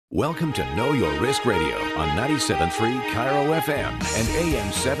Welcome to Know Your Risk Radio on 97.3 Cairo FM and AM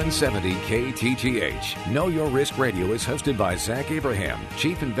 770 KTTH. Know Your Risk Radio is hosted by Zach Abraham,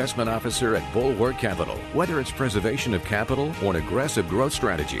 Chief Investment Officer at Bulwark Capital. Whether it's preservation of capital or an aggressive growth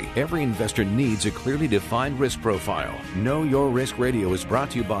strategy, every investor needs a clearly defined risk profile. Know Your Risk Radio is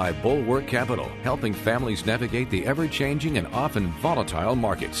brought to you by Bulwark Capital, helping families navigate the ever-changing and often volatile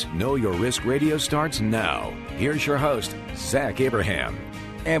markets. Know Your Risk Radio starts now. Here's your host, Zach Abraham.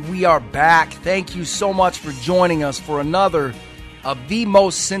 And we are back. Thank you so much for joining us for another of the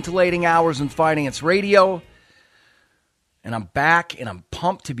most scintillating hours in finance radio. And I'm back, and I'm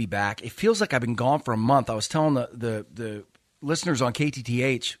pumped to be back. It feels like I've been gone for a month. I was telling the listeners on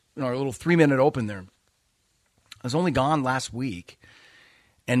KTTH, our little 3-minute open there, I was only gone last week.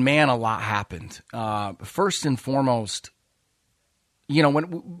 And man, a lot happened. First and foremost,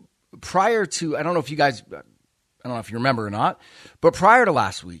 prior to, I don't know if you guys... I don't know if you remember or not, but prior to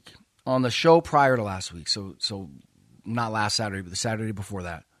last week, on the show prior to last week, so not last Saturday, but the Saturday before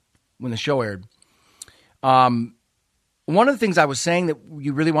that, when the show aired, one of the things I was saying that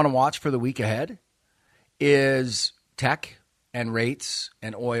you really want to watch for the week ahead is tech and rates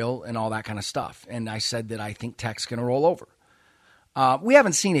and oil and all that kind of stuff. And I said that I think tech's going to roll over. We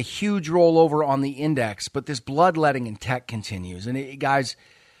haven't seen a huge rollover on the index, but this bloodletting in tech continues. And guys...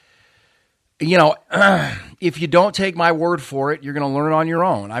 if you don't take my word for it, you're going to learn on your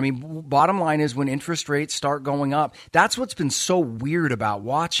own. I mean, bottom line is when interest rates start going up, that's what's been so weird about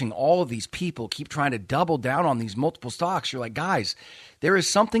watching all of these people keep trying to double down on these multiple stocks. You're like, guys, there is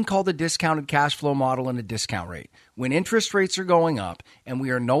something called a discounted cash flow model and a discount rate. When interest rates are going up and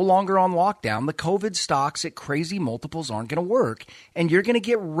we are no longer on lockdown, the COVID stocks at crazy multiples aren't going to work, and you're going to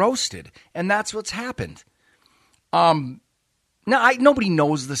get roasted. And that's what's happened. Now, nobody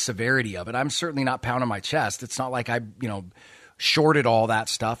knows the severity of it. I'm certainly not pounding my chest. It's not like I, shorted all that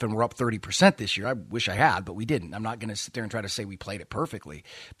stuff and we're up 30% this year. I wish I had, but we didn't. I'm not going to sit there and try to say we played it perfectly.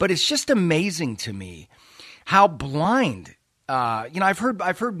 But it's just amazing to me how blind. I've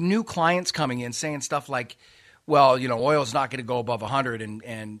heard new clients coming in saying stuff like, well, oil's not going to go above 100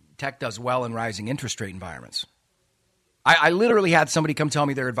 and tech does well in rising interest rate environments. I literally had somebody come tell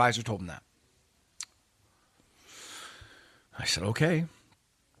me their advisor told them that. I said, okay.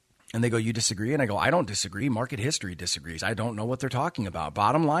 And they go, you disagree? And I go, I don't disagree. Market history disagrees. I don't know what they're talking about.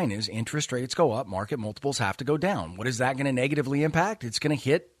 Bottom line is interest rates go up. Market multiples have to go down. What is that going to negatively impact? It's going to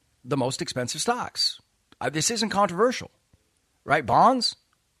hit the most expensive stocks. This isn't controversial, right? Bonds?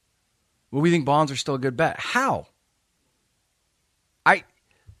 Well, we think bonds are still a good bet. How?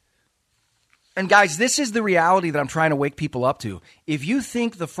 And guys, this is the reality that I'm trying to wake people up to. If you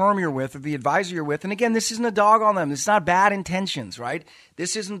think the firm you're with or the advisor you're with, and again, this isn't a dog on them. This is not bad intentions, right?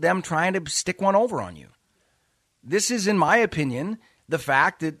 This isn't them trying to stick one over on you. This is, in my opinion, the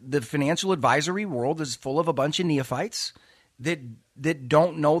fact that the financial advisory world is full of a bunch of neophytes that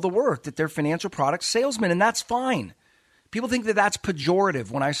don't know the work, that they're financial product salesmen, and that's fine. People think that that's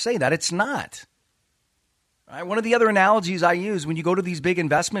pejorative when I say that. It's not. One of the other analogies I use when you go to these big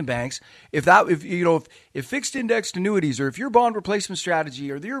investment banks, if fixed indexed annuities or if your bond replacement strategy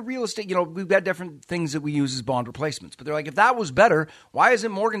or your real estate, we've got different things that we use as bond replacements. But they're like, if that was better, why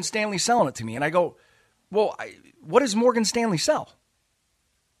isn't Morgan Stanley selling it to me? And I go, well, what does Morgan Stanley sell?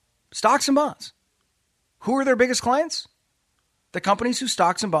 Stocks and bonds. Who are their biggest clients? The companies whose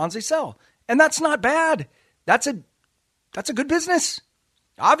stocks and bonds they sell. And that's not bad. That's a good business.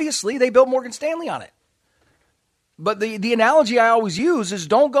 Obviously, they built Morgan Stanley on it. But the analogy I always use is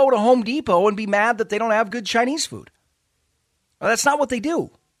don't go to Home Depot and be mad that they don't have good Chinese food. Well, that's not what they do.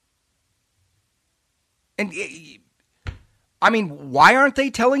 And why aren't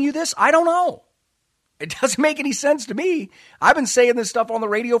they telling you this? I don't know. It doesn't make any sense to me. I've been saying this stuff on the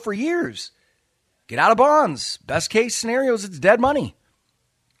radio for years. Get out of bonds. Best case scenarios, it's dead money.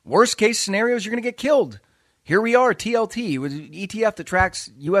 Worst case scenarios, you're going to get killed. Here we are, TLT, with an ETF that tracks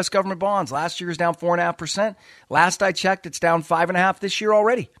U.S. government bonds. Last year is down 4.5%. Last I checked, it's down 5.5% this year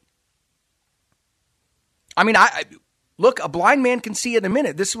already. Look, a blind man can see it in a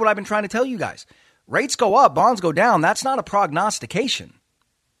minute. This is what I've been trying to tell you guys. Rates go up, bonds go down. That's not a prognostication.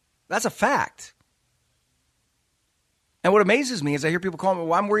 That's a fact. And what amazes me is I hear people call me,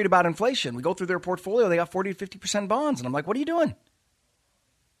 well, I'm worried about inflation. We go through their portfolio, they got 40 to 50% bonds. And I'm like, what are you doing?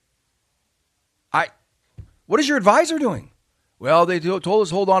 What is your advisor doing? Well, they told us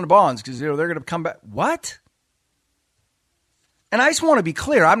hold on to bonds because they're going to come back. What? And I just want to be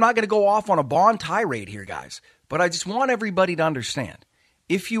clear. I'm not going to go off on a bond tirade here, guys. But I just want everybody to understand.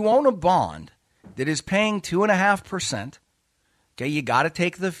 If you own a bond that is paying 2.5%, okay, you got to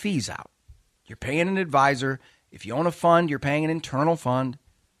take the fees out. You're paying an advisor. If you own a fund, you're paying an internal fund.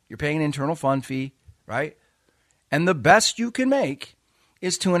 You're paying an internal fund fee, right? And the best you can make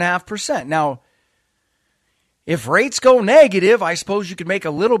is 2.5%. Now, if rates go negative, I suppose you could make a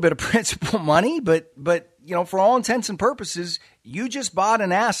little bit of principal money, but for all intents and purposes, you just bought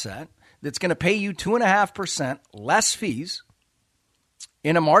an asset that's going to pay you 2.5% less fees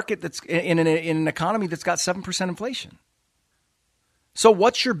in a market that's in an economy that's got 7% inflation. So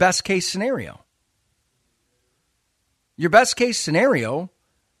what's your best case scenario? Your best case scenario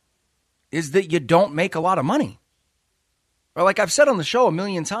is that you don't make a lot of money. Or like I've said on the show a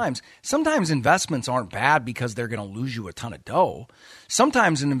million times, sometimes investments aren't bad because they're going to lose you a ton of dough.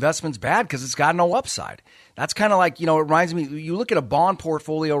 Sometimes an investment's bad because it's got no upside. That's kind of like, it reminds me, you look at a bond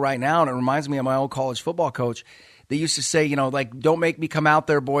portfolio right now, and it reminds me of my old college football coach. They used to say, don't make me come out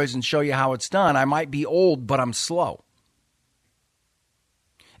there, boys, and show you how it's done. I might be old, but I'm slow.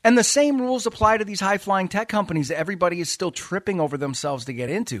 And the same rules apply to these high-flying tech companies that everybody is still tripping over themselves to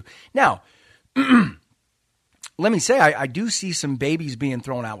get into. Now, let me say, I do see some babies being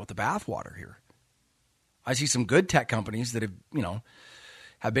thrown out with the bathwater here. I see some good tech companies that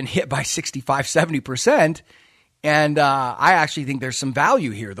have been hit by 65, 70%. And I actually think there's some value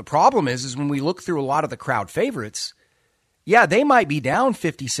here. The problem is when we look through a lot of the crowd favorites, yeah, they might be down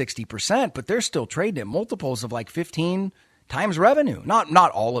 50, 60%, but they're still trading at multiples of like 15 times revenue.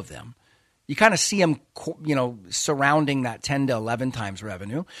 Not all of them. You kind of see them, surrounding that 10 to 11 times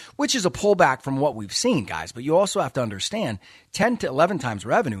revenue, which is a pullback from what we've seen, guys. But you also have to understand 10 to 11 times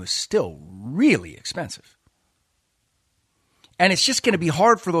revenue is still really expensive. And it's just going to be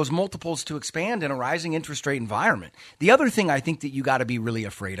hard for those multiples to expand in a rising interest rate environment. The other thing I think that you got to be really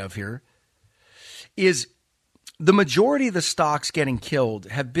afraid of here is the majority of the stocks getting killed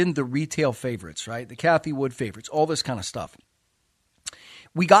have been the retail favorites, right? The Cathie Wood favorites, all this kind of stuff.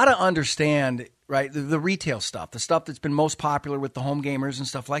 We got to understand, right, the retail stuff, the stuff that's been most popular with the home gamers and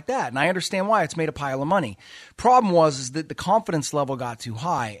stuff like that. And I understand why it's made a pile of money. Problem is that the confidence level got too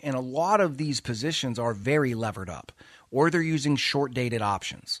high, and a lot of these positions are very levered up, or they're using short-dated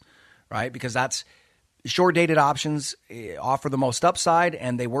options, right? Because that's short-dated options offer the most upside,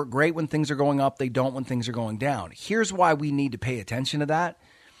 and they work great when things are going up. They don't when things are going down. Here's why we need to pay attention to that.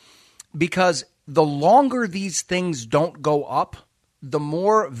 Because the longer these things don't go up, the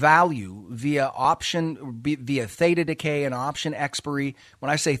more value via theta decay and option expiry.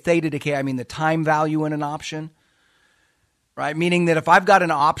 When I say theta decay, I mean the time value in an option, right? Meaning that if I've got an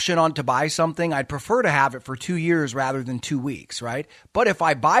option on to buy something, I'd prefer to have it for 2 years rather than 2 weeks, right? But if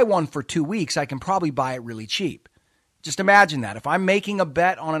I buy one for 2 weeks, I can probably buy it really cheap. Just imagine that. If I'm making a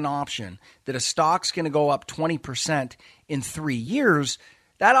bet on an option that a stock's going to go up 20% in 3 years,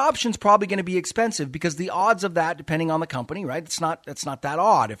 that option's probably going to be expensive because the odds of that, depending on the company, right? It's not that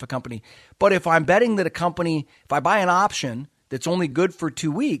odd if a company, but if I'm betting that a company, if I buy an option that's only good for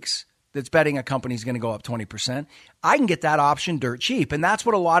 2 weeks, that's betting a company's going to go up 20%, I can get that option dirt cheap. And that's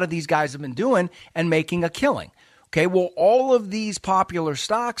what a lot of these guys have been doing and making a killing. Okay, well, all of these popular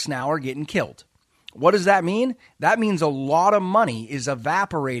stocks now are getting killed. What does that mean? That means a lot of money is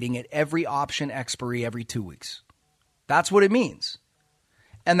evaporating at every option expiry every 2 weeks. That's what it means.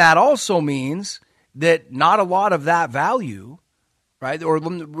 And that also means that not a lot of that value, right? Or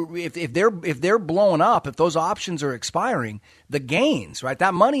if they're blowing up, if those options are expiring, the gains, right?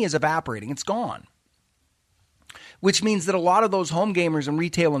 That money is evaporating. It's gone. Which means that a lot of those home gamers and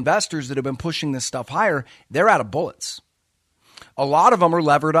retail investors that have been pushing this stuff higher, they're out of bullets. A lot of them are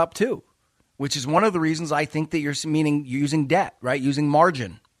levered up too, which is one of the reasons I think that you're using debt, right? Using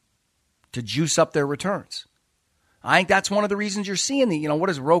margin to juice up their returns. I think that's one of the reasons you're seeing what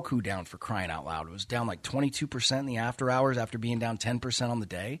is Roku down, for crying out loud? It was down like 22% in the after hours after being down 10% on the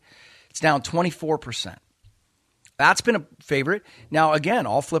day. It's down 24%. That's been a favorite. Now, again,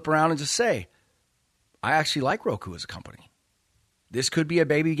 I'll flip around and just say, I actually like Roku as a company. This could be a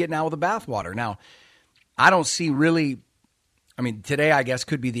baby getting out with the bathwater. Now, I don't see really, today I guess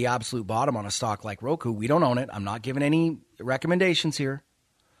could be the absolute bottom on a stock like Roku. We don't own it. I'm not giving any recommendations here.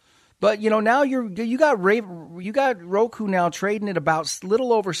 But, now you got Roku now trading at about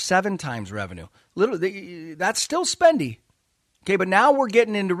little over 7 times revenue. That's still spendy. Okay, but now we're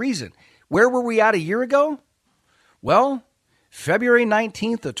getting into reason. Where were we at a year ago? Well, February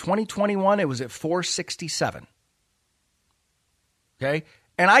 19th of 2021, it was at 467. Okay,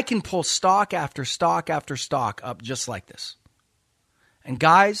 and I can pull stock after stock after stock up just like this. And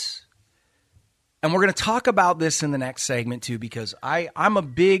guys, and we're going to talk about this in the next segment too, because I'm a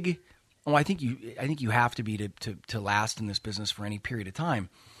big... Well, I think you have to be to last in this business for any period of time.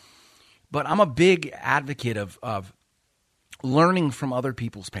 But I'm a big advocate of learning from other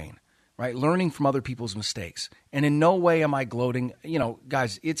people's pain, right? Learning from other people's mistakes. And in no way am I gloating.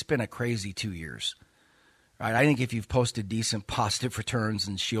 Guys, it's been a crazy 2 years. Right? I think if you've posted decent positive returns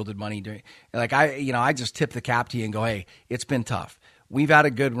and shielded money, I just tip the cap to you and go, hey, it's been tough. We've had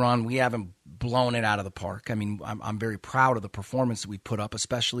a good run. We haven't blown it out of the park. I mean, I'm very proud of the performance that we put up,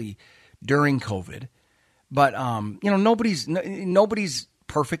 especially during COVID. But nobody's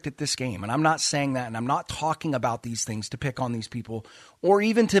perfect at this game, and I'm not saying that, and I'm not talking about these things to pick on these people or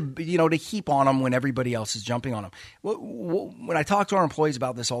even to heap on them when everybody else is jumping on them. When I talk to our employees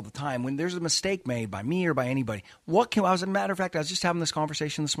about this all the time, when there's a mistake made by me or by anybody, as a matter of fact, I was just having this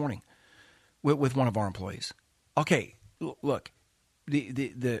conversation this morning with one of our employees. Okay, look,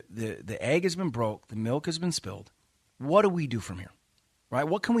 the egg has been broke, the milk has been spilled. What do we do from here, right?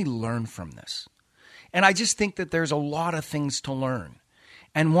 What can we learn from this? And I just think that there's a lot of things to learn.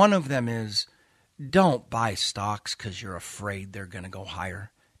 And one of them is, don't buy stocks because you're afraid they're going to go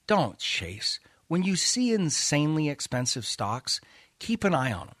higher. Don't chase. When you see insanely expensive stocks, keep an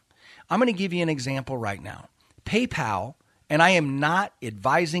eye on them. I'm going to give you an example right now. PayPal, and I am not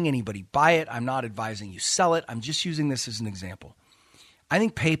advising anybody buy it. I'm not advising you sell it. I'm just using this as an example. I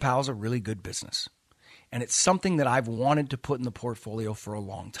think PayPal is a really good business. And it's something that I've wanted to put in the portfolio for a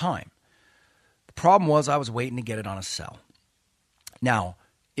long time. The problem was I was waiting to get it on a sell. Now,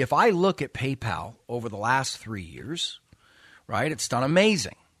 if I look at PayPal over the last 3 years, right, it's done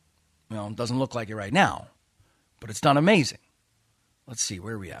amazing. Well, it doesn't look like it right now, but it's done amazing. Let's see,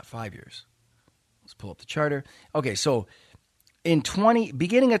 where are we at? 5 years. Let's pull up the charter. Okay, so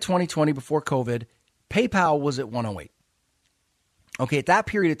beginning of 2020, before COVID, PayPal was at 108. Okay, at that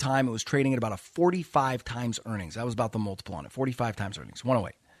period of time, it was trading at about a 45 times earnings. That was about the multiple on it, 45 times earnings,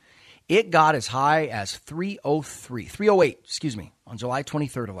 108. It got as high as 308, on July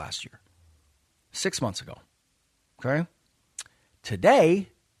 23rd of last year, 6 months ago. Okay? Today,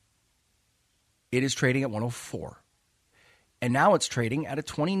 it is trading at 104. And now it's trading at a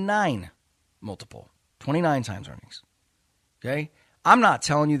 29 multiple, 29 times earnings. Okay? I'm not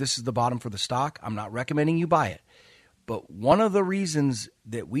telling you this is the bottom for the stock. I'm not recommending you buy it. But one of the reasons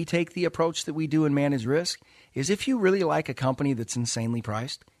that we take the approach that we do and manage risk is if you really like a company that's insanely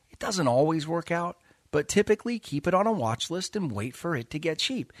priced, it doesn't always work out, but typically keep it on a watch list and wait for it to get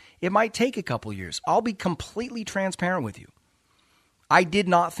cheap. It might take a couple years. I'll be completely transparent with you. I did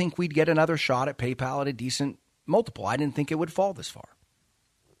not think we'd get another shot at PayPal at a decent multiple. I didn't think it would fall this far.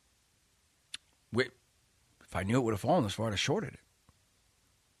 If I knew it would have fallen this far, I'd have shorted it.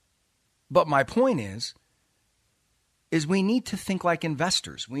 But my point is we need to think like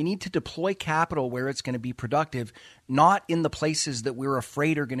investors. We need to deploy capital where it's going to be productive, not in the places that we're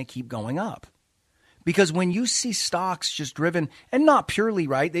afraid are going to keep going up. Because when you see stocks just driven, and not purely,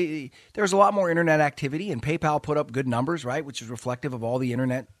 right, there's a lot more internet activity, and PayPal put up good numbers, right, which is reflective of all the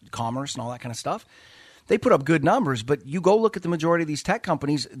internet commerce and all that kind of stuff. They put up good numbers, but you go look at the majority of these tech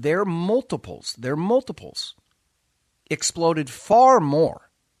companies, their multiples exploded far more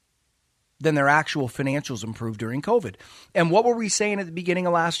than their actual financials improved during COVID. And what were we saying at the beginning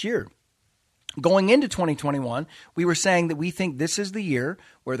of last year? Going into 2021, we were saying that we think this is the year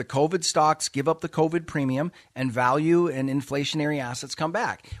where the COVID stocks give up the COVID premium and value and inflationary assets come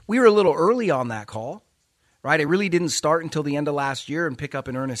back. We were a little early on that call, right? It really didn't start until the end of last year and pick up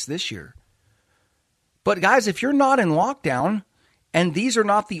in earnest this year. But guys, if you're not in lockdown and these are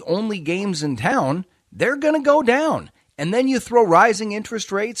not the only games in town, they're going to go down. And then you throw rising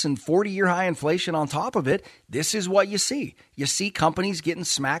interest rates and 40-year high inflation on top of it, this is what you see. You see companies getting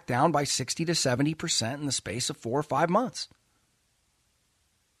smacked down by 60 to 70% in the space of 4 or 5 months.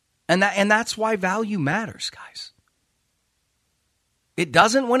 And that's why value matters, guys. It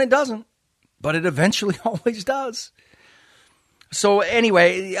doesn't when it doesn't, but it eventually always does. So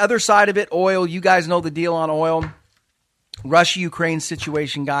anyway, the other side of it, oil, you guys know the deal on oil. Russia-Ukraine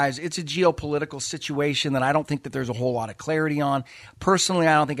situation, guys, it's a geopolitical situation that I don't think that there's a whole lot of clarity on. Personally,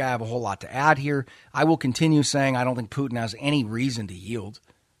 I don't think I have a whole lot to add here. I will continue saying I don't think Putin has any reason to yield.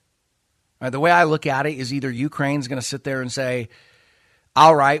 The way I look at it is either Ukraine's going to sit there and say,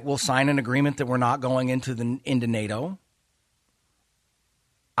 all right, we'll sign an agreement that we're not going into NATO.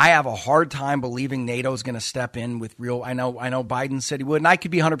 I have a hard time believing NATO is going to step in with real. I know Biden said he would, and I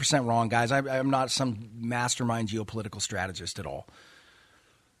could be 100% wrong, guys. I'm not some mastermind geopolitical strategist at all.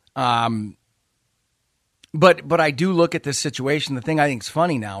 But I do look at this situation. The thing I think is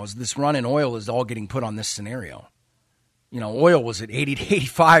funny now is this run in oil is all getting put on this scenario. You know, oil was at 80 to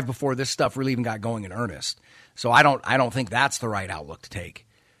 85 before this stuff really even got going in earnest. So I don't think that's the right outlook to take.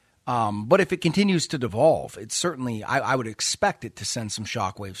 But if it continues to devolve, it's certainly, I would expect it to send some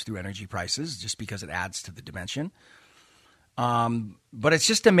shockwaves through energy prices just because it adds to the dimension. But it's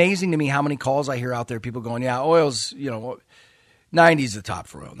just amazing to me how many calls I hear out there. People going, yeah, oil's, 90 is the top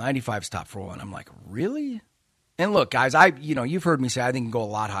for oil. 95 is top for oil. And I'm like, really? And look, guys, you've heard me say I think it can go a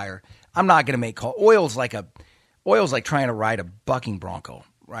lot higher. I'm not going to make call. Oil's like trying to ride a bucking bronco,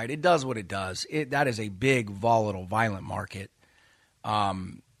 right? It does what it does. That is a big, volatile, violent market.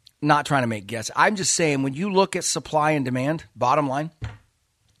 Not trying to make guesses. I'm just saying when you look at supply and demand, bottom line,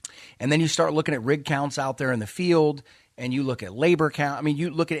 and then you start looking at rig counts out there in the field, and you look at labor count. I mean,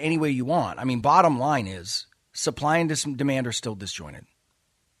 you look at it any way you want. I mean, bottom line is supply and demand are still disjointed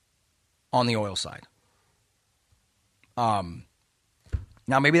on the oil side. Now,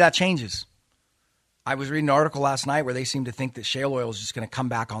 maybe that changes. I was reading an article last night where they seem to think that shale oil is just going to come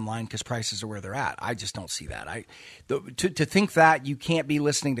back online because prices are where they're at. I just don't see that. To think that, you can't be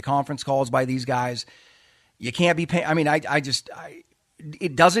listening to conference calls by these guys. You can't be paying. I mean,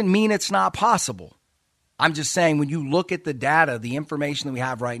 it doesn't mean it's not possible. I'm just saying when you look at the data, the information that we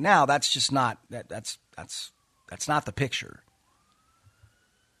have right now, that's just not that's not the picture.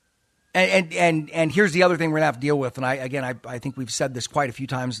 And here's the other thing we're gonna have to deal with. And I think we've said this quite a few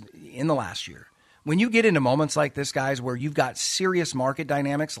times in the last year. When you get into moments like this, guys, where you've got serious market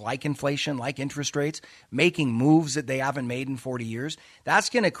dynamics like inflation, like interest rates, making moves that they haven't made in 40 years,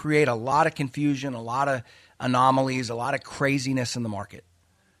 that's going to create a lot of confusion, a lot of anomalies, a lot of craziness in the market.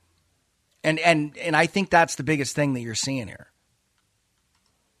 And I think that's the biggest thing that you're seeing here.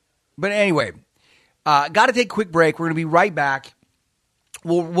 But anyway, got to take a quick break. We're going to be right back.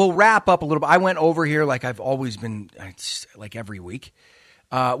 We'll wrap up a little bit. I went over here like I've always been, like every week.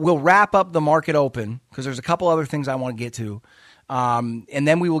 We'll wrap up the market open because there's a couple other things I want to get to. And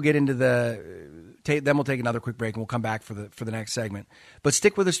then we will get into then we'll take another quick break and we'll come back for the next segment. But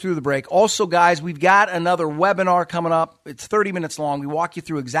stick with us through the break. Also, guys, we've got another webinar coming up. It's 30 minutes long. We walk you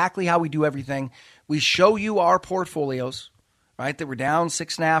through exactly how we do everything. We show you our portfolios, right, that were down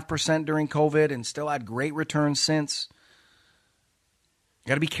 6.5% during COVID and still had great returns since. You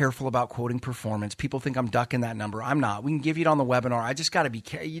got to be careful about quoting performance. People think I'm ducking that number. I'm not. We can give you it on the webinar. I just got to be.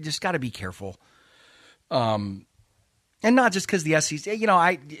 You just got to be careful, and not just because the SEC.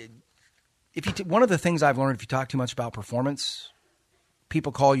 One of the things I've learned, if you talk too much about performance,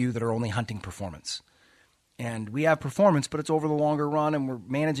 people call you that are only hunting performance, and we have performance, but it's over the longer run, and we're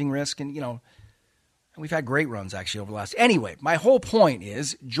managing risk, and we've had great runs actually over the last. Anyway, my whole point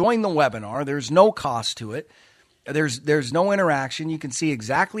is join the webinar. There's no cost to it. There's no interaction. You can see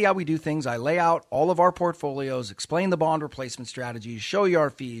exactly how we do things. I lay out all of our portfolios, explain the bond replacement strategies, show you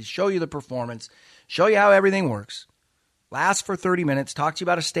our fees, show you the performance, show you how everything works. Lasts for 30 minutes, talk to you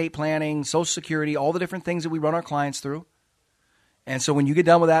about estate planning, Social Security, all the different things that we run our clients through. And so when you get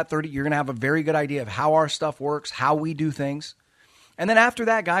done with that 30, you're going to have a very good idea of how our stuff works, how we do things. And then after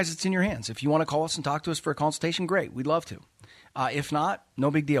that, guys, it's in your hands. If you want to call us and talk to us for a consultation, great. We'd love to. If not, no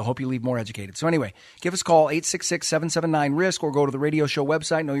big deal. Hope you leave more educated. So anyway, give us a call, 866-779-RISK, or go to the radio show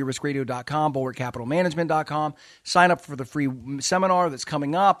website, knowyourriskradio.com, bulwarkcapitalmanagement.com. Sign up for the free seminar that's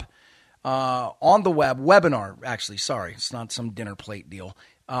coming up on the webinar, actually. Sorry, it's not some dinner plate deal.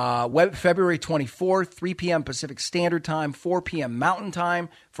 February 24th, 3 p.m. Pacific Standard Time, 4 p.m. Mountain Time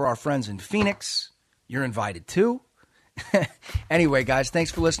for our friends in Phoenix. You're invited too. Anyway, guys,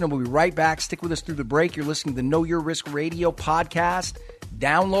 thanks for listening. We'll be right back. Stick with us through the break. You're listening to Know Your Risk Radio podcast.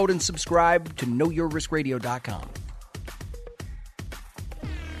 Download and subscribe to knowyourriskradio.com.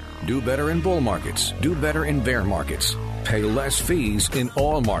 Do better in bull markets. Do better in bear markets. Pay less fees in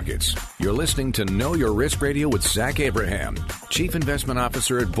all markets. You're listening to Know Your Risk Radio with Zach Abraham, Chief Investment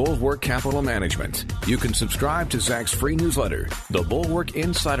Officer at Bulwark Capital Management. You can subscribe to Zach's free newsletter, The Bulwark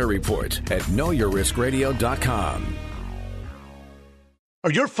Insider Report, at knowyourriskradio.com.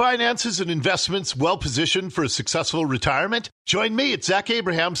 Are your finances and investments well-positioned for a successful retirement? Join me at Zach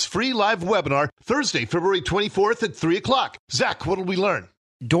Abraham's free live webinar Thursday, February 24th at 3 o'clock. Zach, what will we learn?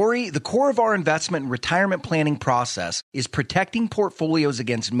 Dory, the core of our investment and retirement planning process is protecting portfolios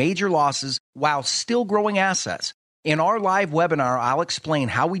against major losses while still growing assets. In our live webinar, I'll explain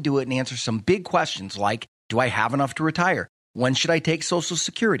how we do it and answer some big questions like, do I have enough to retire? When should I take Social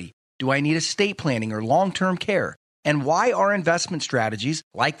Security? Do I need estate planning or long-term care? And why are investment strategies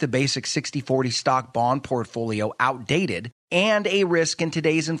like the basic 60-40 stock bond portfolio outdated and a risk in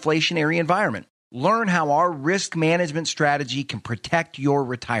today's inflationary environment? Learn how our risk management strategy can protect your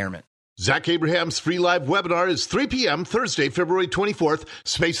retirement. Zach Abraham's free live webinar is 3 p.m. Thursday, February 24th.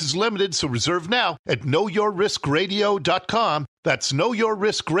 Space is limited, so reserve now at knowyourriskradio.com. That's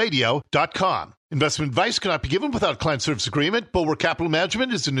knowyourriskradio.com. Investment advice cannot be given without a client service agreement. Bulwark Capital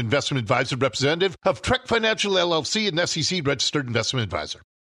Management is an investment advisor representative of Trek Financial LLC, an SEC registered investment advisor.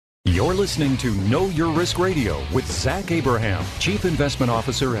 You're listening to Know Your Risk Radio with Zach Abraham, Chief Investment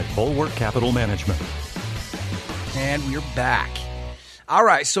Officer at Bulwark Capital Management. And we're back. All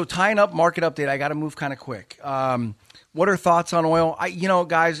right, so tying up market update, I got to move kind of quick. What are thoughts on oil?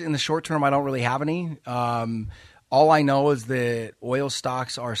 Guys, in the short term, I don't really have any. All I know is that oil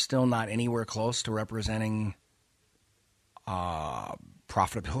stocks are still not anywhere close to representing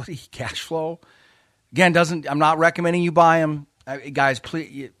profitability, cash flow. Again, I'm not recommending you buy them. Guys,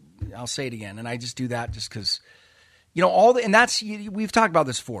 please, I'll say it again, and I just do that just because, we've talked about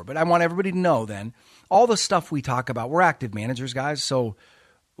this before, but I want everybody to know then, all the stuff we talk about, we're active managers, guys, so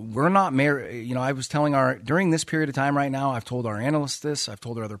we're not married. I was telling during this period of time right now, I've told our analysts this, I've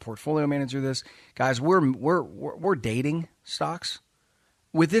told our other portfolio manager this, guys, we're dating stocks.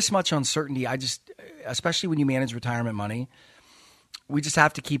 With this much uncertainty, especially when you manage retirement money, we just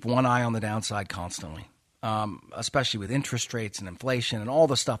have to keep one eye on the downside constantly. Especially with interest rates and inflation and all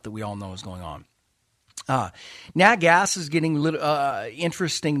the stuff that we all know is going on. Nat gas is getting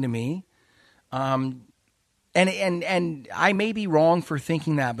interesting to me. And I may be wrong for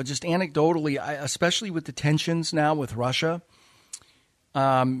thinking that, but just anecdotally, especially with the tensions now with Russia,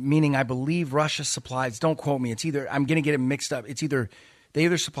 meaning I believe Russia supplies, don't quote me, I'm going to get it mixed up. They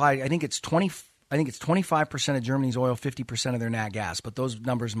either supply, I think it's 25% of Germany's oil, 50% of their nat gas, but those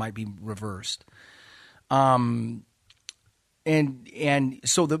numbers might be reversed. And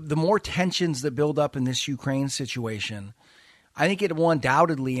so the more tensions that build up in this Ukraine situation, I think it will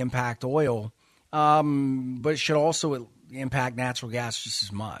undoubtedly impact oil, but it should also impact natural gas just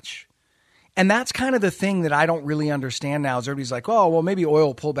as much. And that's kind of the thing that I don't really understand now is everybody's like, oh, well, maybe oil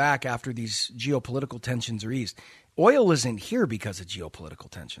will pull back after these geopolitical tensions are eased. Oil isn't here because of geopolitical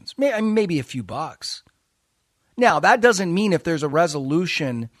tensions, maybe a few bucks. Now, that doesn't mean if there's a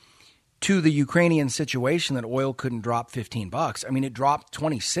resolution to the Ukrainian situation that oil couldn't drop $15. I mean, it dropped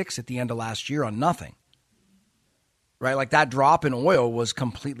 26 at the end of last year on nothing, right? Like that drop in oil was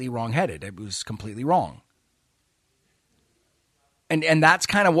completely wrong-headed. It was completely wrong. And that's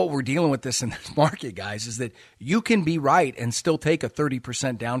kind of what we're dealing with this in this market, guys, is that you can be right and still take a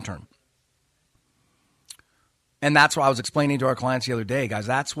 30% downturn. And that's why I was explaining to our clients the other day, guys,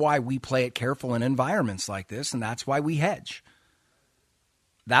 that's why we play it careful in environments like this, and that's why we hedge.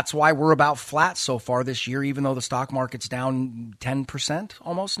 That's why we're about flat so far this year, even though the stock market's down 10%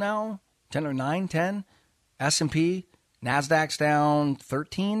 almost now, 10 or 9, 10. S&P, NASDAQ's down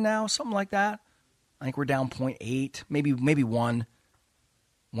 13 now, something like that. I think we're down 0.8, maybe 1.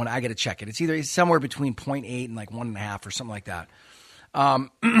 I got to check it. It's somewhere between 0.8 and like 1.5 or something like that.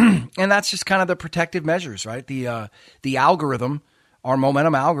 And that's just kind of the protective measures, right? The algorithm, our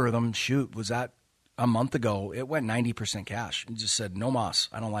momentum algorithm, was that a month ago, it went 90% cash. It just said, no mas,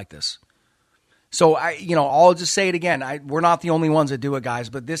 I don't like this. So I'll just say it again. We're not the only ones that do it, guys,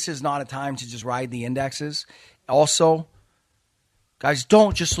 but this is not a time to just ride the indexes. Also, guys,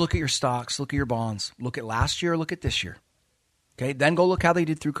 don't just look at your stocks, look at your bonds. Look at last year, look at this year. Okay, then go look how they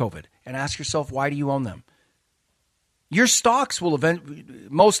did through COVID and ask yourself, why do you own them? Your stocks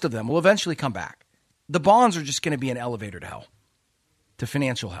most of them will eventually come back. The bonds are just going to be an elevator to hell, to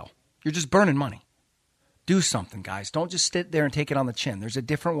financial hell. You're just burning money. Do something, guys. Don't just sit there and take it on the chin. There's a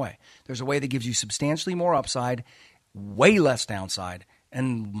different way. There's a way that gives you substantially more upside, way less downside,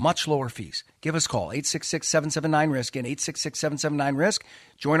 and much lower fees. Give us a call, 866-779-RISK, and 866-779-RISK.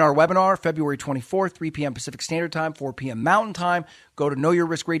 Join our webinar February 24th, 3 p.m. Pacific Standard Time, 4 p.m. Mountain Time. Go to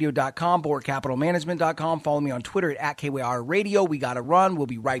knowyourriskradio.com, BulwarkCapitalManagement.com. Follow me on Twitter at KYR Radio. We got to run. We'll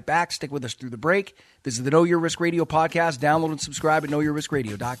be right back. Stick with us through the break. This is the Know Your Risk Radio podcast. Download and subscribe at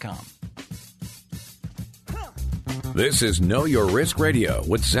knowyourriskradio.com. This is Know Your Risk Radio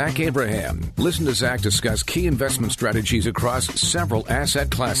with Zach Abraham. Listen to Zach discuss key investment strategies across several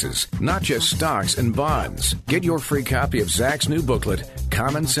asset classes, not just stocks and bonds. Get your free copy of Zach's new booklet,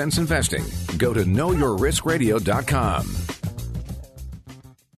 Common Sense Investing. Go to knowyourriskradio.com.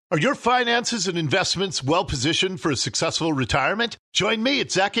 Are your finances and investments well positioned for a successful retirement? Join me at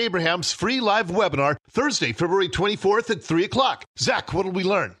Zach Abraham's free live webinar Thursday, February 24th at 3 o'clock. Zach, what will we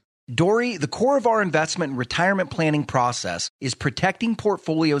learn? Dory, the core of our investment and retirement planning process is protecting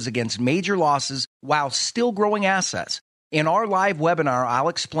portfolios against major losses while still growing assets. In our live webinar, I'll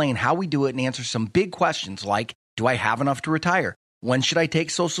explain how we do it and answer some big questions like, do I have enough to retire? When should I take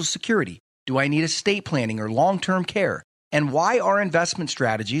Social Security? Do I need estate planning or long-term care? And why are investment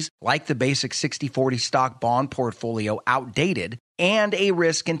strategies like the basic 60-40 stock bond portfolio outdated and a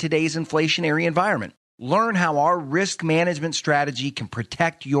risk in today's inflationary environment? Learn how our risk management strategy can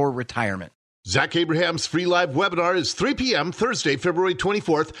protect your retirement. Zach Abraham's free live webinar is 3 p.m. Thursday, February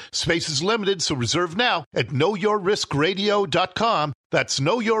 24th. Space is limited, so reserve now at knowyourriskradio.com. That's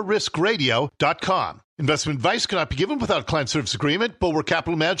knowyourriskradio.com. Investment advice cannot be given without a client service agreement. Bulwark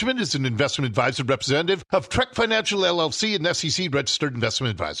Capital Management is an investment advisor representative of Trek Financial LLC, an SEC registered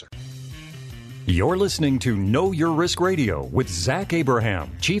investment advisor. You're listening to Know Your Risk Radio with Zach Abraham,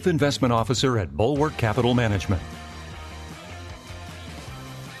 Chief Investment Officer at Bulwark Capital Management.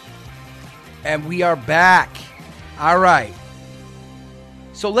 And we are back. All right.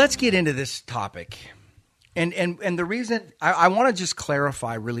 So let's get into this topic. And the reason I want to just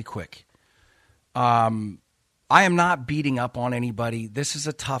clarify really quick. I am not beating up on anybody. This is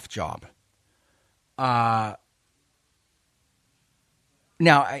a tough job. Now,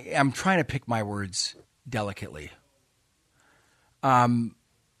 I'm trying to pick my words delicately. I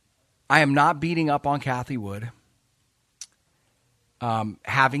am not beating up on Cathie Wood.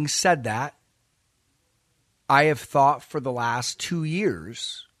 Having said that, I have thought for the last 2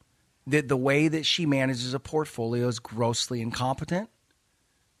 years that the way that she manages a portfolio is grossly incompetent.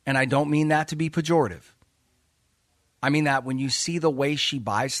 And I don't mean that to be pejorative. I mean that when you see the way she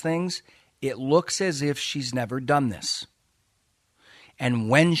buys things, it looks as if she's never done this. And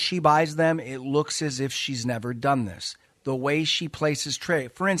when she buys them, it looks as if she's never done this. The way she places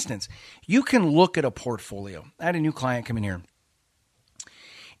trade. For instance, you can look at a portfolio. I had a new client come in here.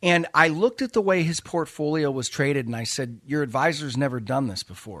 And I looked at the way his portfolio was traded, and I said, your advisor's never done this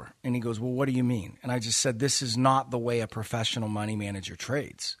before. And he goes, well, what do you mean? And I just said, this is not the way a professional money manager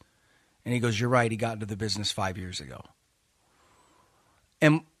trades. And he goes, you're right. He got into the business 5 years ago.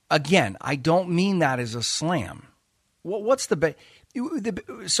 And again, I don't mean that as a slam. What's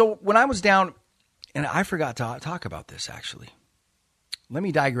so when I was down, and I forgot to talk about this, actually. Let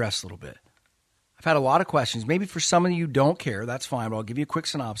me digress a little bit. I've had a lot of questions. Maybe for some of you don't care. That's fine, but I'll give you a quick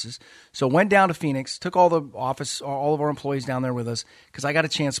synopsis. So went down to Phoenix, took all of our employees down there with us because I got a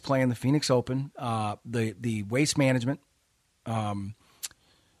chance to play in the Phoenix Open, the waste management,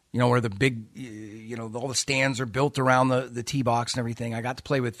 where the big, all the stands are built around the tee box and everything. I got to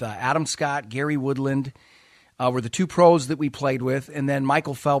play with Adam Scott, Gary Woodland, were the two pros that we played with, and then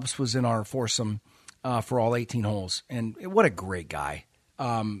Michael Phelps was in our foursome for all 18 holes. And what a great guy.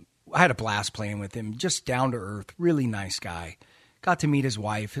 I had a blast playing with him, just down to earth, really nice guy. Got to meet his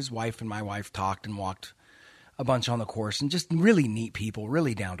wife. His wife and my wife talked and walked a bunch on the course, and just really neat people,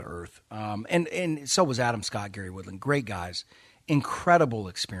 really down to earth. And so was Adam Scott, Gary Woodland, great guys, incredible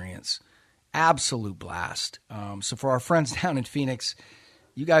experience, absolute blast. So for our friends down in Phoenix,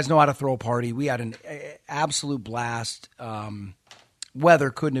 you guys know how to throw a party. We had an absolute blast. Weather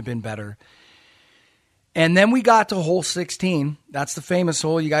couldn't have been better. And then we got to hole 16. That's the famous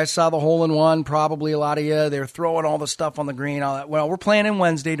hole. You guys saw the hole in one, probably a lot of you. They're throwing all the stuff on the green. All that. Well, we're playing in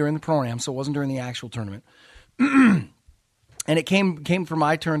Wednesday during the program, so it wasn't during the actual tournament. And it came for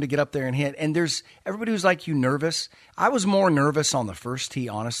my turn to get up there and hit. And there's everybody who's like, you nervous? I was more nervous on the first tee,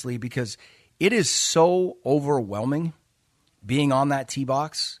 honestly, because it is so overwhelming being on that tee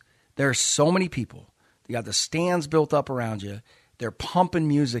box. There are so many people. You got the stands built up around you. They're pumping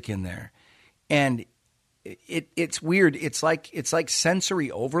music in there. And it's weird. It's like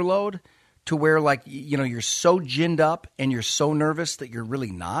sensory overload to where, like, you're so ginned up and you're so nervous that you're really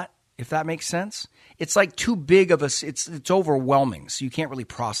not, if that makes sense. It's like too big of it's overwhelming, so you can't really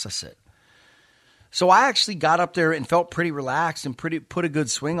process it. So I actually got up there and felt pretty relaxed and put a good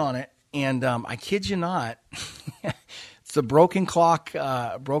swing on it. And I kid you not, it's a broken clock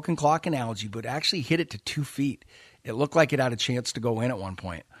analogy, but actually hit it to 2 feet. It looked like it had a chance to go in at one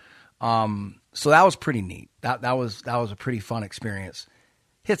point. So that was pretty neat. That was a pretty fun experience.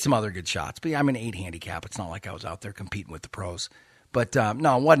 Hit some other good shots, but I'm an 8 handicap. It's not like I was out there competing with the pros. But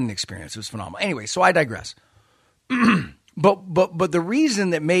no, it wasn't an experience. It was phenomenal. Anyway, so I digress. But the reason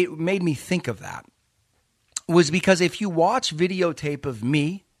that made me think of that was because if you watch videotape of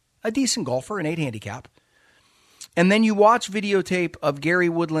me, a decent golfer, an 8 handicap, and then you watch videotape of Gary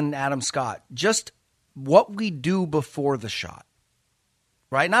Woodland and Adam Scott, just what we do before the shot.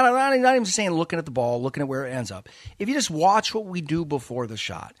 Right? Not even saying looking at the ball, looking at where it ends up. If you just watch what we do before the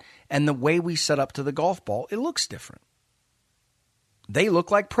shot and the way we set up to the golf ball, it looks different. They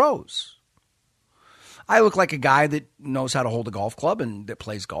look like pros. I look like a guy that knows how to hold a golf club and that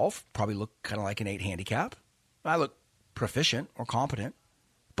plays golf. Probably look kind of like an 8 handicap. I look proficient or competent,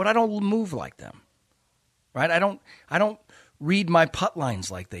 but I don't move like them. Right? I don't read my putt lines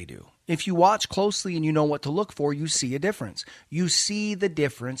like they do. If you watch closely and you know what to look for, you see a difference. You see the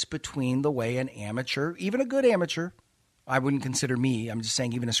difference between the way an amateur, even a good amateur, I wouldn't consider me, I'm just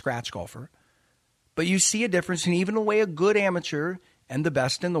saying even a scratch golfer, but you see a difference in even the way a good amateur and the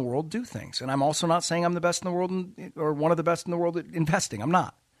best in the world do things. And I'm also not saying I'm the best in the world or one of the best in the world at investing. I'm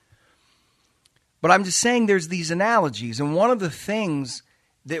not. But I'm just saying there's these analogies. And one of the things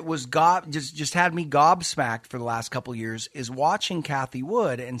that was just had me gobsmacked for the last couple of years is watching Cathie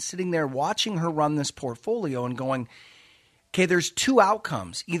Wood and sitting there watching her run this portfolio and going, okay, there's two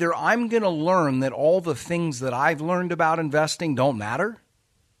outcomes. Either I'm going to learn that all the things that I've learned about investing don't matter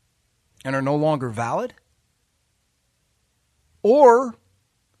and are no longer valid, or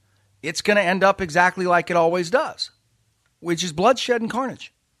it's going to end up exactly like it always does, which is bloodshed and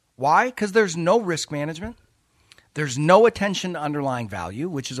carnage. Why? Because there's no risk management. There's no attention to underlying value,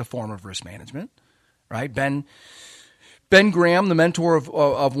 which is a form of risk management, right? Ben Graham, the mentor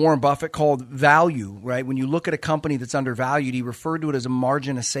of Warren Buffett, called value, right? When you look at a company that's undervalued, he referred to it as a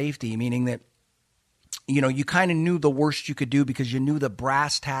margin of safety, meaning that, you kind of knew the worst you could do because you knew the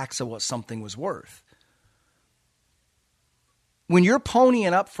brass tacks of what something was worth. When you're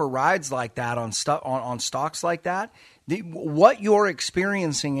ponying up for rides like that on stocks like that, what you're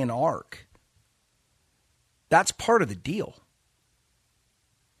experiencing in ARK, that's part of the deal,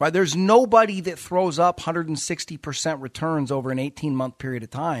 right? There's nobody that throws up 160% returns over an 18-month period of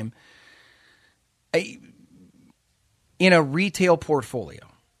time in a retail portfolio.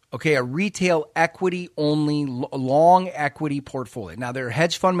 Okay, a retail equity-only, long equity portfolio. Now, there are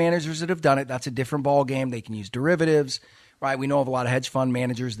hedge fund managers that have done it. That's a different ballgame. They can use derivatives, right? We know of a lot of hedge fund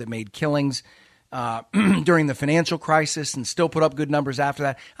managers that made killings during the financial crisis and still put up good numbers after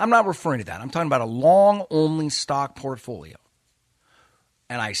that. I'm not referring to that. I'm talking about a long-only stock portfolio.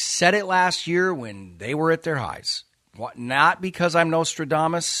 And I said it last year when they were at their highs. Not because I'm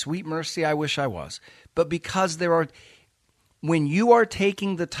Nostradamus, sweet mercy, I wish I was, but because when you are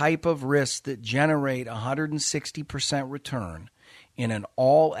taking the type of risks that generate 160% return in an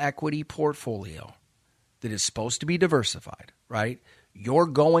all-equity portfolio that is supposed to be diversified, right? You're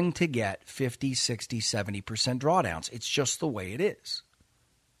going to get 50, 60, 70% drawdowns. It's just the way it is.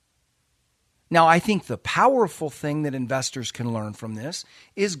 Now, I think the powerful thing that investors can learn from this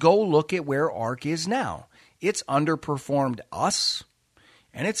is go look at where ARK is now. It's underperformed us,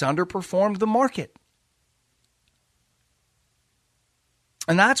 and it's underperformed the market.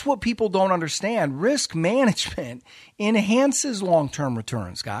 And that's what people don't understand. Risk management enhances long-term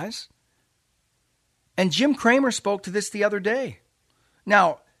returns, guys. And Jim Cramer spoke to this the other day.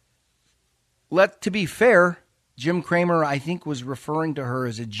 Now, to be fair, Jim Cramer, I think, was referring to her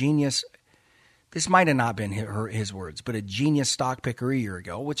as a genius. This might have not been his words, but a genius stock picker a year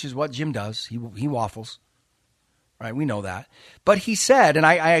ago, which is what Jim does. He waffles, right? We know that. But he said, and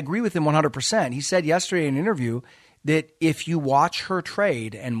I agree with him 100%, he said yesterday in an interview that if you watch her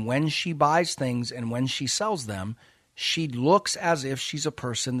trade and when she buys things and when she sells them, she looks as if she's a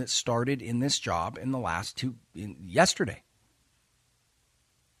person that started in this job in the yesterday.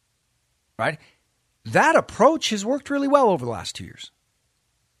 Right? That approach has worked really well over the last 2 years.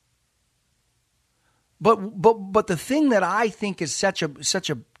 But the thing that I think is such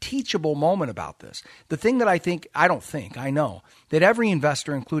a teachable moment about this, the thing that I know that every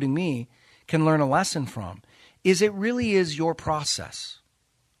investor, including me, can learn a lesson from, is it really is your process.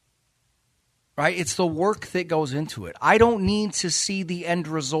 Right? It's the work that goes into it. I don't need to see the end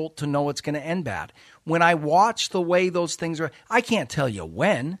result to know it's going to end bad. When I watch the way those things are, I can't tell you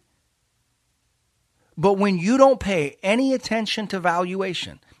when. But when you don't pay any attention to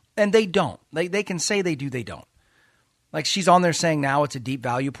valuation, and they don't, they can say they do, they don't. Like she's on there saying now it's a deep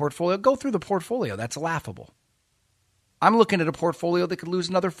value portfolio. Go through the portfolio. That's laughable. I'm looking at a portfolio that could lose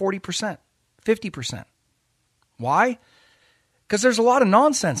another 40%, 50%. Why? Because there's a lot of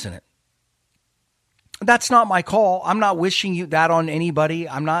nonsense in it. That's not my call. I'm not wishing you that on anybody.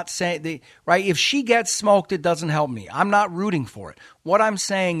 I'm not saying, right? If she gets smoked, it doesn't help me. I'm not rooting for it. What I'm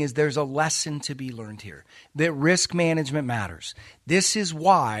saying is there's a lesson to be learned here, that risk management matters. This is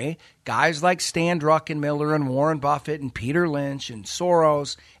why guys like Stan Druckenmiller and Warren Buffett and Peter Lynch and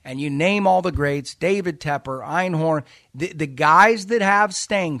Soros, and you name all the greats, David Tepper, Einhorn, the guys that have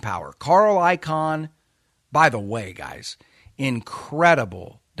staying power, Carl Icahn, by the way, guys,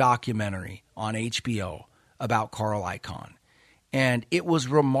 incredible documentary on HBO about Carl Icahn. And it was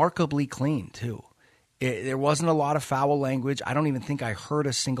remarkably clean, too. There wasn't a lot of foul language. I don't even think I heard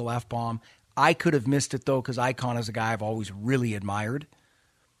a single F-bomb. I could have missed it, though, because Icahn is a guy I've always really admired.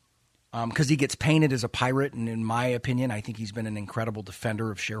 Because he gets painted as a pirate, and in my opinion, I think he's been an incredible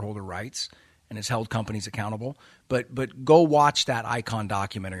defender of shareholder rights and has held companies accountable. But go watch that Icahn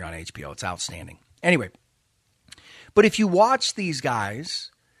documentary on HBO. It's outstanding. Anyway, but if you watch these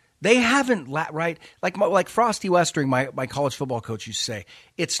guys, they haven't, right? Like Frosty Westering, my college football coach used to say,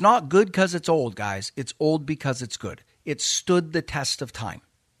 it's not good because it's old, guys. It's old because it's good. it stood the test of time,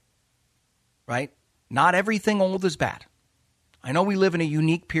 right? Not everything old is bad. I know we live in a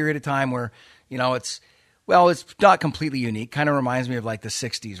unique period of time where, it's not completely unique. Kind of reminds me of like the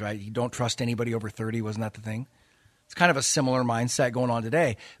 60s, right? You don't trust anybody over 30. Wasn't that the thing? It's kind of a similar mindset going on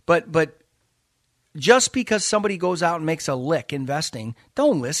today. But just because somebody goes out and makes a lick investing,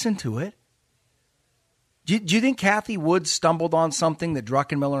 don't listen to it. Do you think Cathie Wood stumbled on something that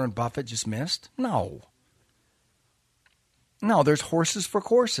Druckenmiller and Buffett just missed? No. No, there's horses for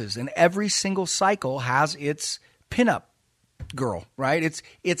courses, and every single cycle has its pinup girl, right?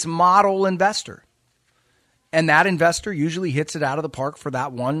 It's model investor. And that investor usually hits it out of the park for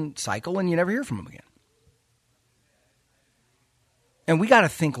that one cycle, and you never hear from them again. And we got to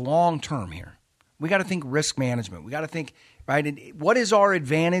think long term here. We got to think risk management. We got to think, right, and what is our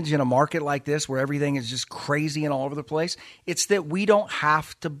advantage in a market like this where everything is just crazy and all over the place? It's that we don't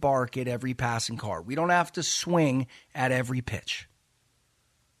have to bark at every passing car. We don't have to swing at every pitch.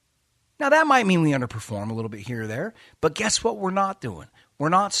 Now, that might mean we underperform a little bit here or there, but guess what we're not doing? We're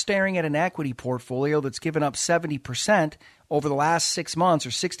not staring at an equity portfolio that's given up 70% over the last 6 months or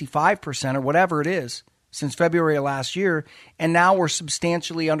 65% or whatever it is since February of last year, and now we're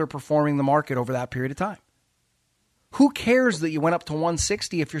substantially underperforming the market over that period of time. Who cares that you went up to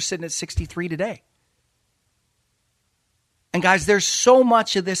 160 if you're sitting at 63 today? And guys, there's so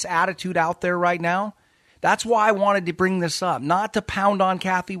much of this attitude out there right now. That's why I wanted to bring this up, not to pound on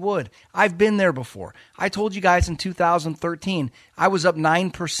Cathie Wood. I've been there before. I told you guys in 2013, I was up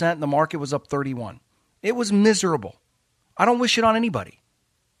 9% and the market was up 31%. It was miserable. I don't wish it on anybody.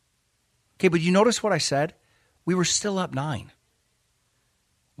 Okay, but you notice what I said? We were still up 9%.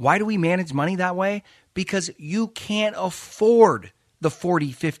 Why do we manage money that way? Because you can't afford the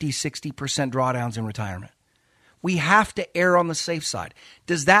 40, 50, 60% drawdowns in retirement. We have to err on the safe side.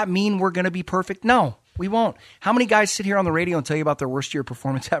 Does that mean we're going to be perfect? No, we won't. How many guys sit here on the radio and tell you about their worst year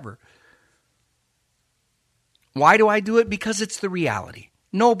performance ever? Why do I do it? Because it's the reality.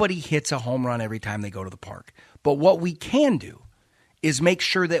 Nobody hits a home run every time they go to the park. But what we can do is make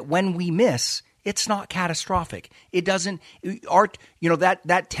sure that when we miss, it's not catastrophic. It doesn't, that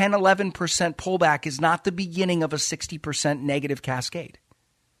 10, 11% pullback is not the beginning of a 60% negative cascade.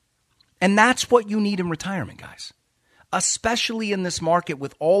 And that's what you need in retirement, guys. Especially in this market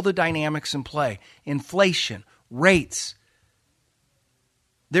with all the dynamics in play, inflation, rates.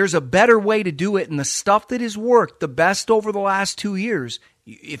 There's a better way to do it, and the stuff that has worked the best over the last 2 years,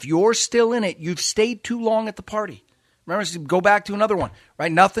 if you're still in it, you've stayed too long at the party. Remember, go back to another one,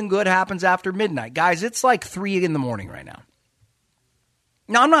 right? Nothing good happens after midnight. Guys, it's like 3 in the morning right now.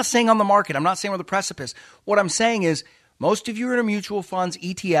 Now, I'm not saying on the market. I'm not saying we're the precipice. What I'm saying is most of you are in mutual funds,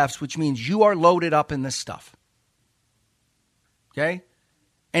 ETFs, which means you are loaded up in this stuff. Okay?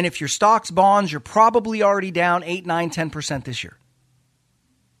 And if your stocks, bonds, you're probably already down 8, 9, 10% this year.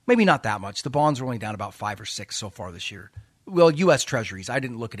 Maybe not that much. The bonds are only down about 5 or 6 so far this year. Well, U.S. Treasuries. I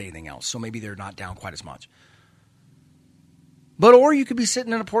didn't look at anything else, so maybe they're not down quite as much. But, or you could be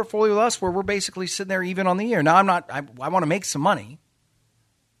sitting in a portfolio with us where we're basically sitting there even on the year. Now, I want to make some money,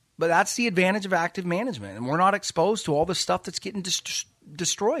 but that's the advantage of active management. And we're not exposed to all the stuff that's getting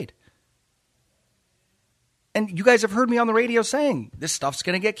destroyed. And you guys have heard me on the radio saying this stuff's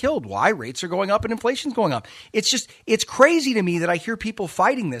going to get killed. Why? Rates are going up and inflation's going up. It's crazy to me that I hear people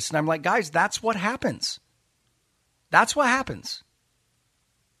fighting this. And I'm like, guys, that's what happens. That's what happens.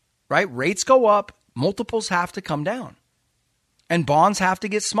 Right? Rates go up. Multiples have to come down. And bonds have to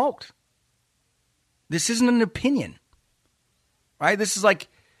get smoked. This isn't an opinion, right? This is like,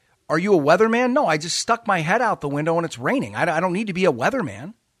 are you a weatherman? No, I just stuck my head out the window and it's raining. I don't need to be a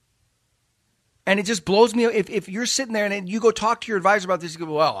weatherman. And it just blows me. If you're sitting there and you go talk to your advisor about this, you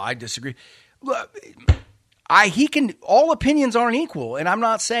go, well, I disagree. All opinions aren't equal. And I'm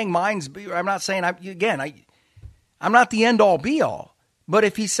not saying I'm not the end all be all. But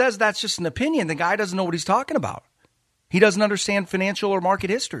if he says that's just an opinion, the guy doesn't know what he's talking about. He doesn't understand financial or market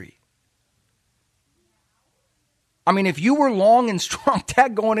history. I mean, if you were long and strong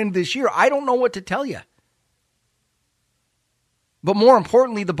tech going into this year, I don't know what to tell you. But more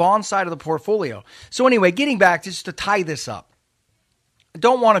importantly, the bond side of the portfolio. So anyway, getting back just to tie this up. I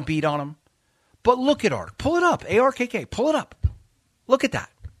don't want to beat on them, but look at ARK. Pull it up. ARKK. Pull it up. Look at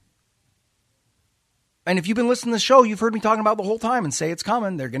that. And if you've been listening to the show, you've heard me talking about it the whole time and say it's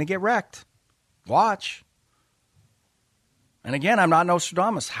coming. They're going to get wrecked. Watch. And again, I'm not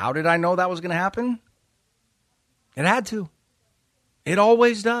Nostradamus. How did I know that was going to happen? It had to. It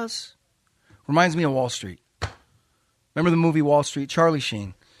always does. Reminds me of Wall Street. Remember the movie Wall Street, Charlie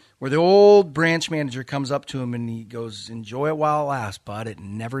Sheen, where the old branch manager comes up to him and he goes, enjoy it while it lasts, bud. It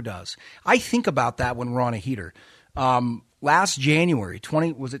never does. I think about that when we're on a heater. Last January,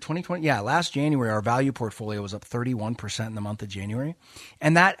 was it 2020? Yeah, last January, our value portfolio was up 31% in the month of January.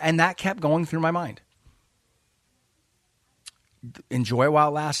 And that kept going through my mind. Enjoy it while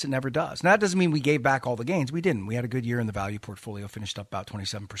it lasts, it never does. Now, that doesn't mean we gave back all the gains. We didn't. We had a good year in the value portfolio, finished up about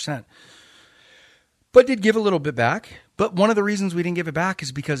 27%. But did give a little bit back. But one of the reasons we didn't give it back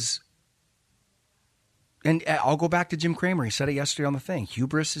is because, and I'll go back to Jim Cramer. He said it yesterday on the thing.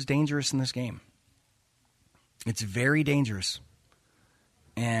 Hubris is dangerous in this game. It's very dangerous.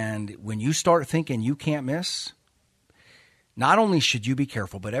 And when you start thinking you can't miss, not only should you be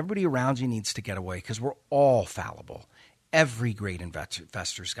careful, but everybody around you needs to get away because we're all fallible. Every great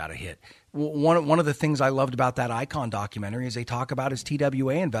investor's got a hit. One of the things I loved about that Icon documentary is they talk about his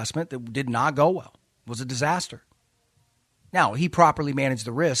TWA investment that did not go well. It was a disaster. Now, he properly managed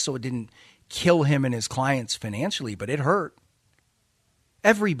the risk, so it didn't kill him and his clients financially, but it hurt.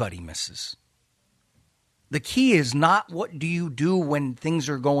 Everybody misses. The key is not what do you do when things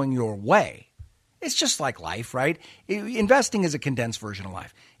are going your way. It's just like life, right? Investing is a condensed version of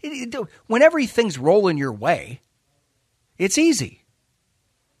life. When everything's rolling your way, it's easy.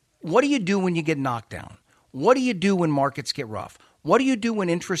 What do you do when you get knocked down? What do you do when markets get rough? What do you do when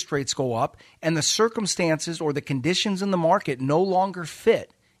interest rates go up and the circumstances or the conditions in the market no longer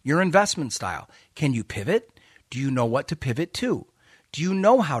fit your investment style? Can you pivot? Do you know what to pivot to? Do you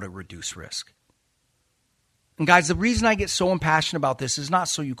know how to reduce risk? And guys, the reason I get so impassioned about this is not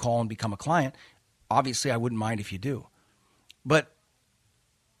so you call and become a client. Obviously, I wouldn't mind if you do. But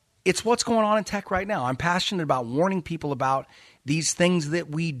it's what's going on in tech right now. I'm passionate about warning people about these things that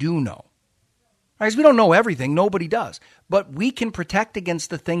we do know. Because we don't know everything. Nobody does. But we can protect against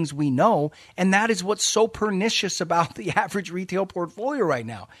the things we know. And that is what's so pernicious about the average retail portfolio right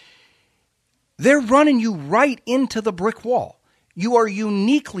now. They're running you right into the brick wall. You are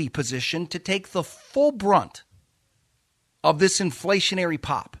uniquely positioned to take the full brunt of this inflationary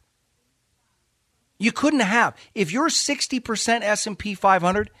pop. You couldn't have, if you're 60% S&P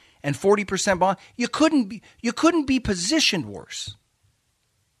 500 and 40% bond, you couldn't be positioned worse.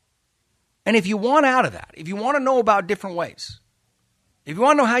 And if you want out of that, if you want to know about different ways, if you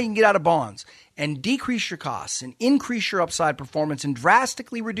want to know how you can get out of bonds and decrease your costs and increase your upside performance and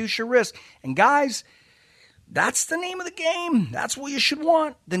drastically reduce your risk, and guys, that's the name of the game. That's what you should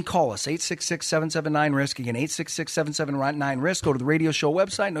want. Then call us, 866-779-RISK. Again, 866-779-RISK. Go to the radio show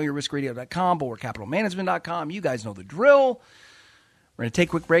website, knowyourriskradio.com, bulwarkcapitalmanagement.com. You guys know the drill. We're going to take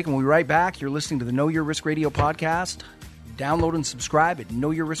a quick break, and we'll be right back. You're listening to the Know Your Risk Radio podcast. Download and subscribe at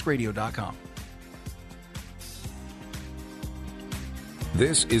knowyourriskradio.com.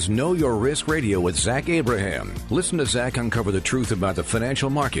 This is Know Your Risk Radio with Zach Abraham. Listen to Zach uncover the truth about the financial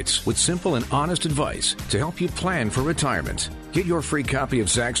markets with simple and honest advice to help you plan for retirement. Get your free copy of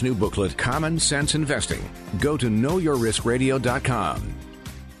Zach's new booklet, Common Sense Investing. Go to knowyourriskradio.com.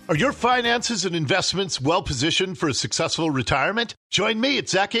 Are your finances and investments well positioned for a successful retirement? Join me at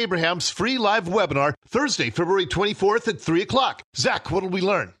Zach Abraham's free live webinar Thursday, February 24th at 3 o'clock. Zach, what will we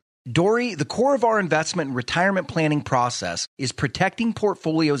learn? Dory, the core of our investment and retirement planning process is protecting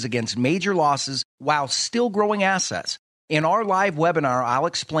portfolios against major losses while still growing assets. In our live webinar, I'll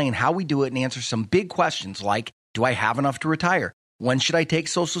explain how we do it and answer some big questions like, do I have enough to retire? When should I take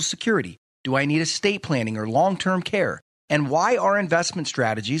Social Security? Do I need estate planning or long-term care? And why are investment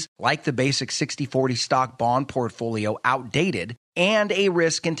strategies like the basic 60-40 stock bond portfolio outdated and a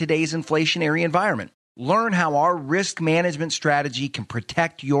risk in today's inflationary environment? Learn how our risk management strategy can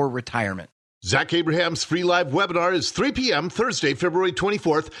protect your retirement. Zach Abraham's free live webinar is 3 p.m. Thursday, February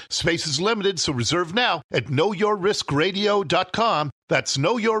 24th. Space is limited, so reserve now at knowyourriskradio.com. That's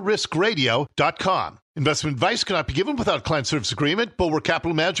knowyourriskradio.com. Investment advice cannot be given without a client service agreement. Bulwark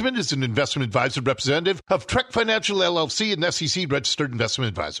Capital Management is an investment advisor representative of Trek Financial LLC, an SEC-registered investment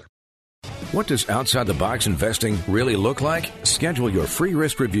advisor. What does outside-the-box investing really look like? Schedule your free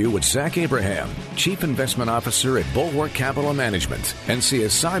risk review with Zach Abraham, Chief Investment Officer at Bulwark Capital Management, and see a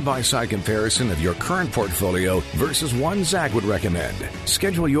side-by-side comparison of your current portfolio versus one Zach would recommend.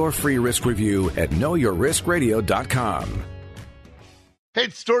 Schedule your free risk review at knowyourriskradio.com. Hey,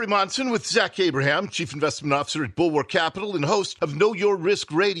 it's Dory Monson with Zach Abraham, Chief Investment Officer at Bulwark Capital and host of Know Your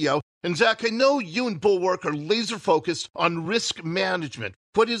Risk Radio. And Zach, I know you and Bulwark are laser-focused on risk management.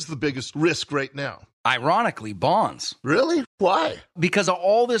 What is the biggest risk right now? Ironically, bonds. Really? Why? Because of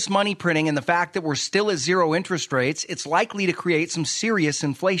all this money printing and the fact that we're still at zero interest rates, it's likely to create some serious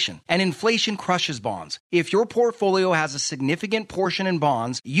inflation. And inflation crushes bonds. If your portfolio has a significant portion in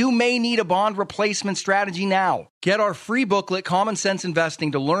bonds, you may need a bond replacement strategy now. Get our free booklet, Common Sense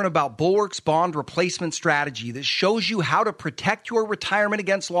Investing, to learn about Bulwark's bond replacement strategy that shows you how to protect your retirement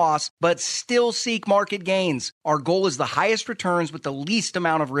against loss, but still seek market gains. Our goal is the highest returns with the least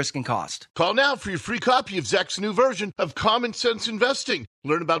amount of risk and cost. Call now for your free copy of Zach's new version of Common Sense Investing.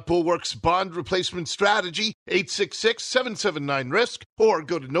 Learn about Bulwark's bond replacement strategy, 866-779-RISK, or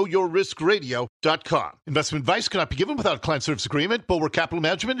go to knowyourriskradio.com. Investment advice cannot be given without a client service agreement. Bulwark Capital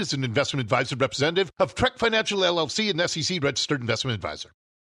Management is an investment advisor representative of Trek Financial LLC, an SEC-registered investment advisor.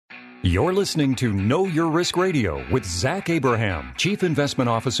 You're listening to Know Your Risk Radio with Zach Abraham, Chief Investment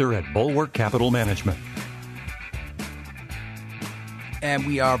Officer at Bulwark Capital Management. And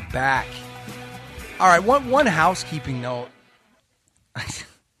we are back. All right, one housekeeping note.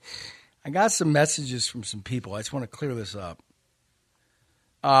 I got some messages from some people. I just want to clear this up.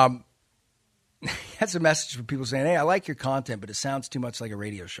 I had some messages from people saying, hey, I like your content, but it sounds too much like a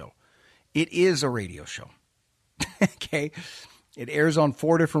radio show. It is a radio show. Okay? It airs on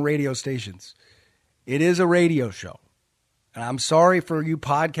 4 different radio stations. It is a radio show. And I'm sorry for you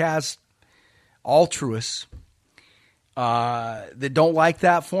podcast altruists that don't like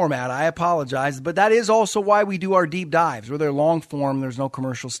that format. I apologize, but that is also why we do our deep dives, where they're long form. There's no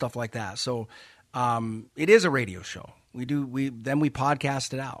commercial stuff like that. So it is a radio show. We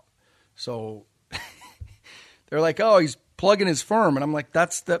podcast it out. So they're like, oh, he's plugging his firm, and I'm like,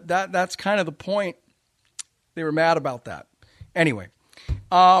 that's kind of the point. They were mad about that. Anyway,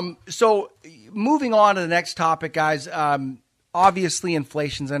 so moving on to the next topic, guys. Obviously,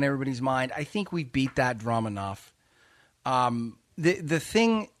 inflation's on everybody's mind. I think we beat that drum enough. The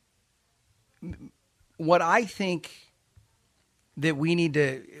thing, what I think that we need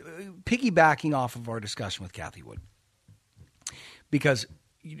to, piggybacking off of our discussion with Kathy Wood, because,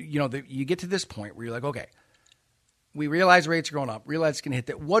 you get to this point where you're like, okay, we realize rates are going up, realize it's going to hit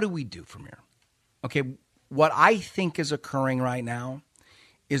that. What do we do from here? Okay, what I think is occurring right now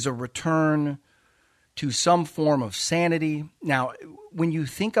is a return to some form of sanity. Now, when you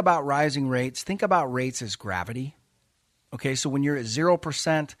think about rising rates, think about rates as gravity. Okay, so when you're at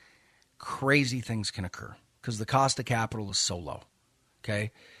 0%, crazy things can occur because the cost of capital is so low.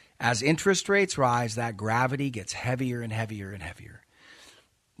 Okay, as interest rates rise, that gravity gets heavier and heavier and heavier.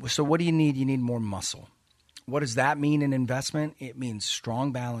 So what do you need? You need more muscle. What does that mean in investment? It means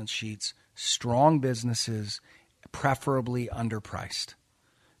strong balance sheets, strong businesses, preferably underpriced.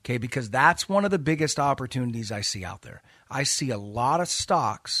 Okay, because that's one of the biggest opportunities I see out there. I see a lot of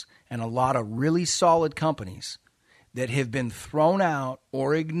stocks and a lot of really solid companies that have been thrown out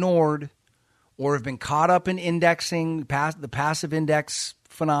or ignored or have been caught up in indexing, the passive index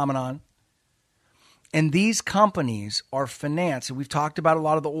phenomenon. And these companies are financed, and we've talked about a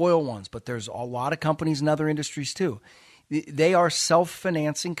lot of the oil ones, but there's a lot of companies in other industries too. They are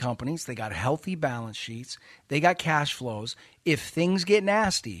self-financing companies. They got healthy balance sheets. They got cash flows. If things get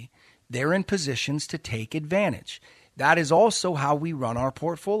nasty, they're in positions to take advantage. That is also how we run our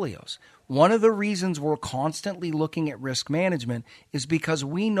portfolios. One of the reasons we're constantly looking at risk management is because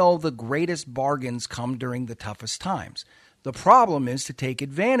we know the greatest bargains come during the toughest times. The problem is to take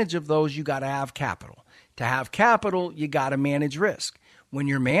advantage of those, you got to have capital. To have capital, you got to manage risk. When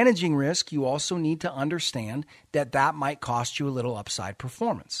you're managing risk, you also need to understand that that might cost you a little upside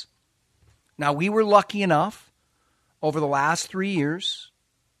performance. Now, we were lucky enough over the last 3 years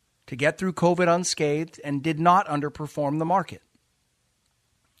to get through COVID unscathed and did not underperform the market.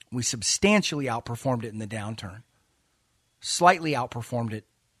 We substantially outperformed it in the downturn, slightly outperformed it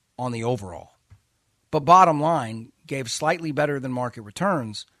on the overall. But bottom line, gave slightly better than market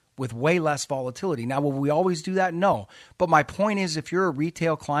returns with way less volatility. Now, will we always do that? No. But my point is, if you're a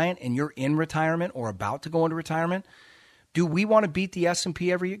retail client and you're in retirement or about to go into retirement, do we want to beat the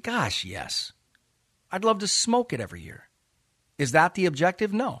S&P every year? Gosh, yes. I'd love to smoke it every year. Is that the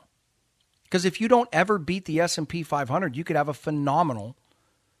objective? No. Because if you don't ever beat the S&P 500, you could have a phenomenal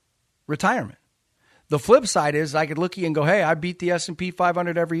retirement. The flip side is I could look at you and go, hey, I beat the S&P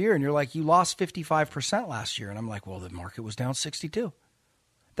 500 every year. And you're like, you lost 55% last year. And I'm like, well, the market was down 62.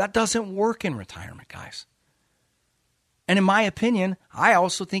 That doesn't work in retirement, guys. And in my opinion, I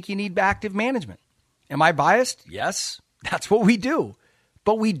also think you need active management. Am I biased? Yes, that's what we do.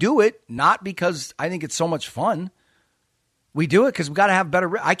 But we do it not because I think it's so much fun. We do it because we've got to have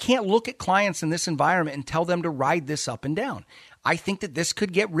better. I can't look at clients in this environment and tell them to ride this up and down. I think that this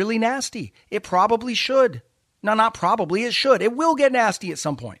could get really nasty. It probably should. No, not probably. It should. It will get nasty at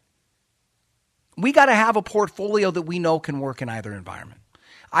some point. We got to have a portfolio that we know can work in either environment.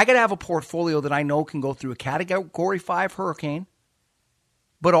 I got to have a portfolio that I know can go through a Category 5 hurricane,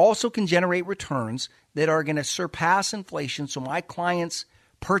 but also can generate returns that are going to surpass inflation so my clients'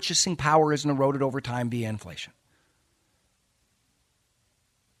 purchasing power isn't eroded over time via inflation.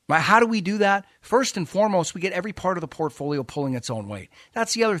 How do we do that? First and foremost, we get every part of the portfolio pulling its own weight.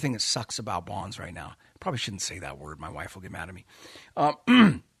 That's the other thing that sucks about bonds right now. Probably shouldn't say that word. My wife will get mad at me.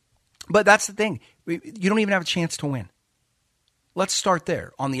 But that's the thing. You don't even have a chance to win. Let's start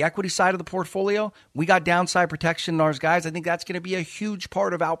there. On the equity side of the portfolio, we got downside protection in ours, guys. I think that's going to be a huge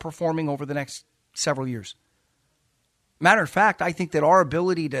part of outperforming over the next several years. Matter of fact, I think that our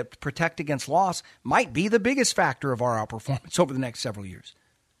ability to protect against loss might be the biggest factor of our outperformance over the next several years.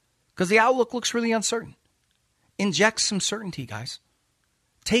 Because the outlook looks really uncertain. Inject some certainty, guys.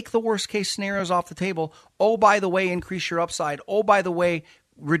 Take the worst case scenarios off the table. Oh, by the way, increase your upside. Oh, by the way,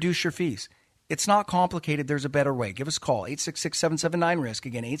 reduce your fees. It's not complicated. There's a better way. Give us a call, 866-779-RISK.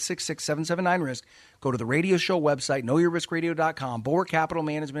 Again, 866-779-RISK. Go to the radio show website, knowyourriskradio.com,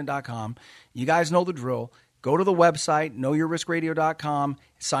 bulwarkcapitalmanagement.com. You guys know the drill. Go to the website, knowyourriskradio.com.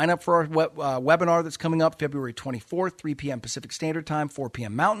 Sign up for our webinar that's coming up February 24th, 3 p.m. Pacific Standard Time, 4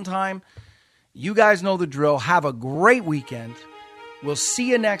 p.m. Mountain Time. You guys know the drill. Have a great weekend. We'll see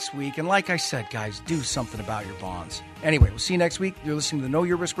you next week. And like I said, guys, do something about your bonds. Anyway, we'll see you next week. You're listening to the Know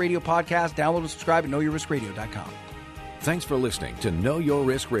Your Risk Radio podcast. Download and subscribe at knowyourriskradio.com. Thanks for listening to Know Your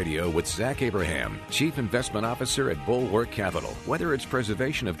Risk Radio with Zach Abraham, Chief Investment Officer at Bulwark Capital. Whether it's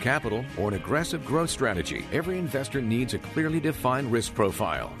preservation of capital or an aggressive growth strategy, every investor needs a clearly defined risk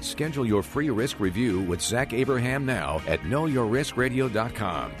profile. Schedule your free risk review with Zach Abraham now at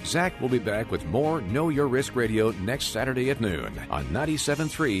knowyourriskradio.com. Zach will be back with more Know Your Risk Radio next Saturday at noon on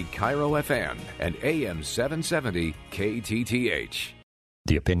 97.3 Cairo FM and AM 770 KTTH.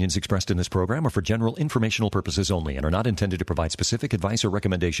 The opinions expressed in this program are for general informational purposes only and are not intended to provide specific advice or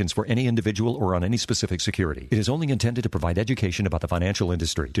recommendations for any individual or on any specific security. It is only intended to provide education about the financial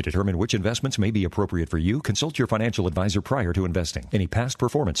industry. To determine which investments may be appropriate for you, consult your financial advisor prior to investing. Any past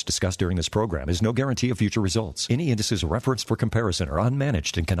performance discussed during this program is no guarantee of future results. Any indices referenced for comparison are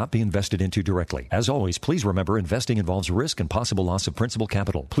unmanaged and cannot be invested into directly. As always, please remember investing involves risk and possible loss of principal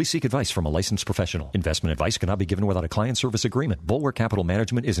capital. Please seek advice from a licensed professional. Investment advice cannot be given without a client service agreement. Bulwark Capital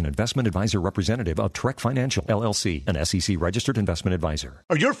Management is an investment advisor representative of Trek Financial, LLC, an SEC-registered investment advisor.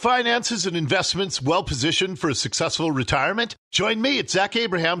 Are your finances and investments well-positioned for a successful retirement? Join me at Zach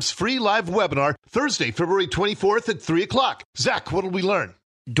Abraham's free live webinar Thursday, February 24th at 3 o'clock. Zach, what will we learn?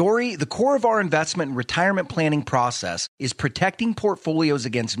 Dory, the core of our investment and retirement planning process is protecting portfolios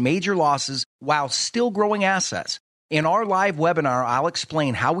against major losses while still growing assets. In our live webinar, I'll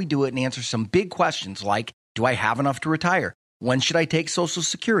explain how we do it and answer some big questions like, do I have enough to retire? When should I take Social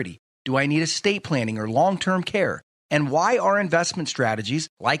Security? Do I need estate planning or long-term care? And why are investment strategies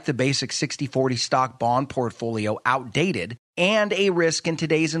like the basic 60-40 stock bond portfolio outdated and a risk in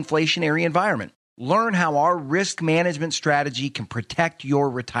today's inflationary environment? Learn how our risk management strategy can protect your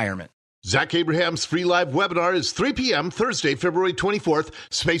retirement. Zach Abraham's free live webinar is 3 p.m. Thursday, February 24th.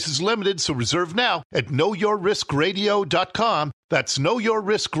 Space is limited, so reserve now at knowyourriskradio.com. That's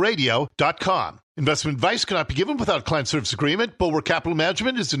knowyourriskradio.com. Investment advice cannot be given without a client service agreement. Bulwark Capital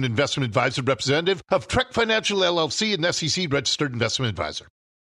Management is an investment advisor representative of Trek Financial, LLC, an SEC-registered investment advisor.